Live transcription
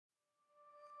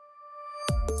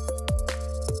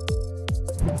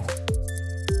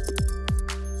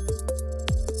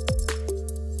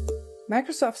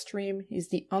Microsoft Stream is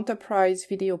the enterprise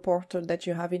video portal that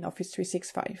you have in Office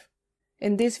 365.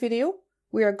 In this video,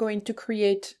 we are going to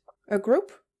create a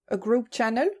group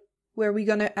channel, where we're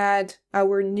going to add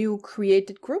our new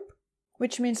created group,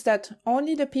 which means that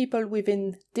only the people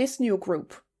within this new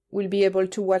group will be able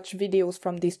to watch videos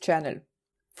from this channel.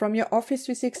 From your Office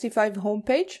 365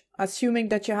 homepage, assuming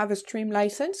that you have a Stream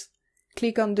license,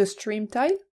 click on the Stream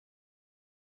tile,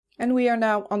 and we are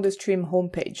now on the Stream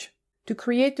homepage. To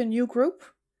create a new group,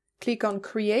 click on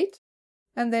Create,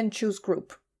 and then choose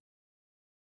Group.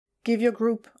 Give your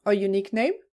group a unique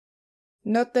name.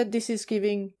 Note that this is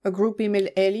giving a group email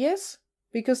alias,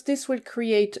 because this will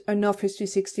create an Office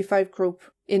 365 group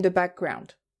in the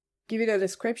background. Give it a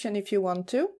description if you want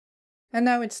to. And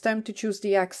now it's time to choose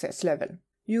the access level.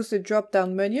 Use the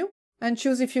drop-down menu and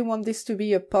choose if you want this to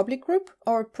be a public group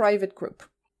or a private group.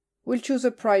 We'll choose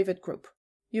a private group.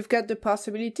 You've got the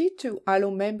possibility to allow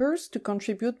members to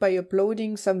contribute by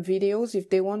uploading some videos if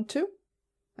they want to.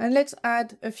 And let's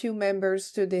add a few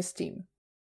members to this team.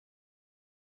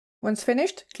 Once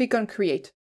finished, click on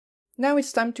Create. Now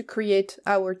it's time to create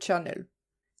our channel.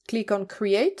 Click on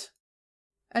Create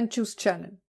and choose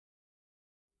Channel.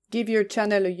 Give your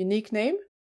channel a unique name,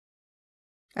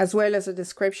 as well as a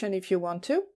description if you want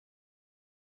to.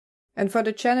 And for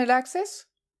the channel access,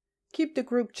 keep the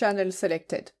group channel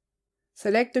selected.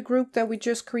 Select the group that we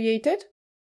just created.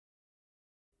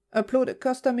 Upload a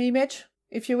custom image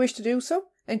if you wish to do so,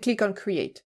 and click on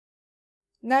Create.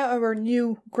 Now our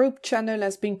new group channel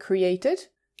has been created.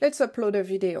 Let's upload a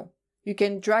video. You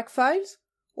can drag files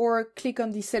or click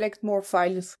on the Select More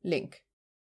Files link.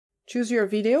 Choose your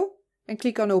video and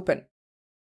click on Open.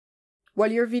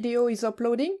 While your video is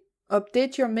uploading,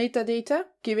 update your metadata,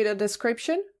 give it a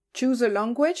description, choose a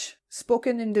language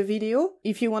spoken in the video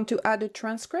if you want to add a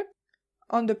transcript.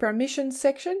 On the permissions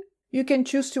section, you can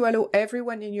choose to allow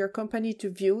everyone in your company to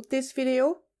view this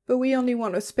video, but we only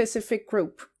want a specific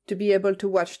group to be able to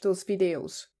watch those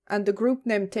videos. And the group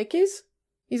name Techies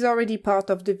is already part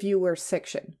of the Viewer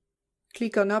section.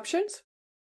 Click on Options.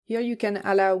 Here you can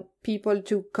allow people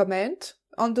to comment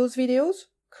on those videos,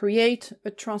 create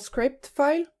a transcript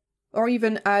file, or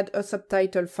even add a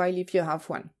subtitle file if you have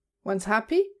one. Once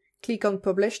happy, click on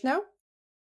Publish Now,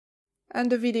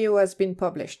 and the video has been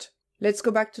published. Let's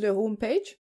go back to the home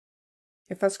page.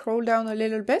 If I scroll down a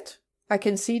little bit, I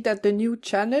can see that the new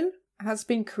channel has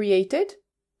been created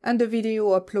and the video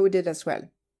uploaded as well.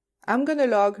 I'm going to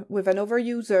log with another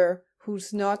user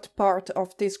who's not part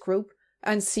of this group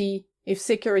and see if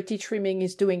security trimming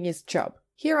is doing its job.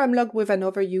 Here I'm logged with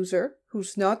another user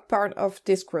who's not part of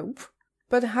this group,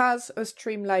 but has a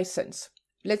Stream license.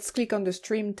 Let's click on the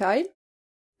Stream tile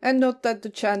and note that the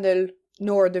channel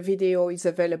nor the video is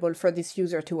available for this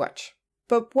user to watch.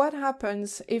 But what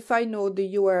happens if I know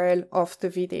the URL of the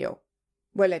video?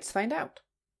 Well, let's find out.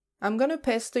 I'm going to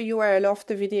paste the URL of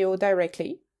the video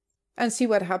directly and see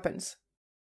what happens.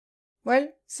 Well,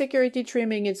 security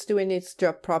trimming is doing its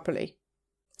job properly.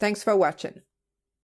 Thanks for watching.